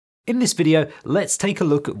In this video, let's take a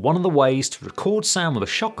look at one of the ways to record sound with a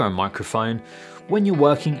shotgun microphone when you're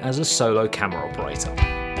working as a solo camera operator.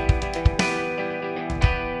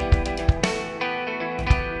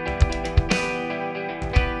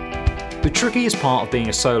 The trickiest part of being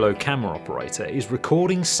a solo camera operator is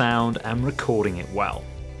recording sound and recording it well.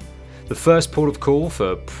 The first port of call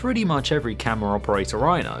for pretty much every camera operator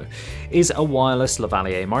I know is a wireless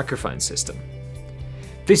lavalier microphone system.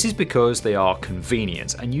 This is because they are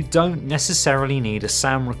convenient and you don't necessarily need a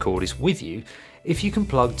sound recordist with you if you can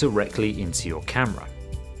plug directly into your camera.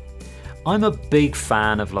 I'm a big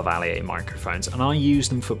fan of lavalier microphones and I use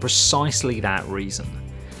them for precisely that reason,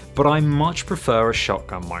 but I much prefer a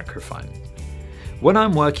shotgun microphone. When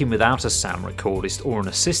I'm working without a sound recordist or an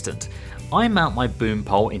assistant, I mount my boom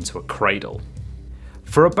pole into a cradle.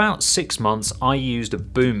 For about 6 months I used a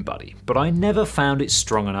boom buddy, but I never found it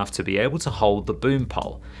strong enough to be able to hold the boom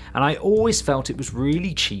pole, and I always felt it was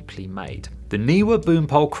really cheaply made. The Neewer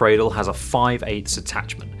Boompole cradle has a 5/8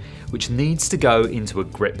 attachment, which needs to go into a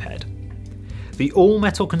grip head. The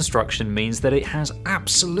all-metal construction means that it has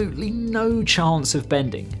absolutely no chance of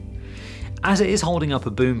bending. As it is holding up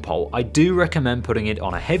a boom pole, I do recommend putting it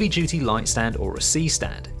on a heavy-duty light stand or a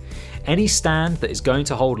C-stand. Any stand that is going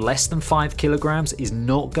to hold less than 5 kilograms is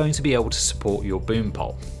not going to be able to support your boom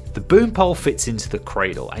pole. The boom pole fits into the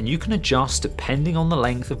cradle and you can adjust depending on the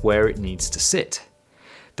length of where it needs to sit.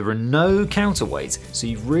 There are no counterweights, so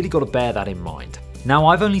you've really got to bear that in mind. Now,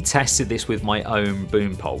 I've only tested this with my own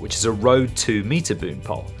boom pole, which is a Rode 2-meter boom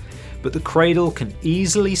pole, but the cradle can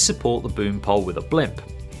easily support the boom pole with a blimp.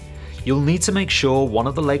 You'll need to make sure one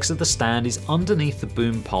of the legs of the stand is underneath the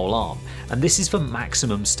boom pole arm, and this is for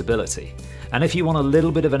maximum stability. And if you want a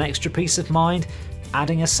little bit of an extra peace of mind,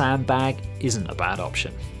 adding a sandbag isn't a bad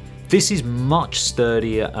option. This is much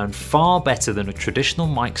sturdier and far better than a traditional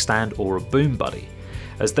mic stand or a boom buddy,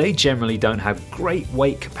 as they generally don't have great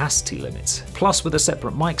weight capacity limits. Plus, with a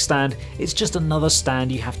separate mic stand, it's just another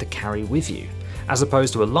stand you have to carry with you, as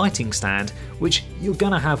opposed to a lighting stand, which you're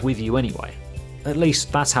gonna have with you anyway. At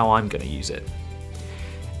least that's how I'm going to use it.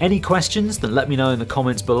 Any questions, then let me know in the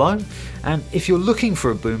comments below, and if you're looking for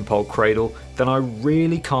a boom pole cradle, then I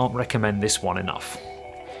really can't recommend this one enough.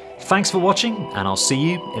 Thanks for watching, and I'll see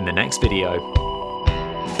you in the next video.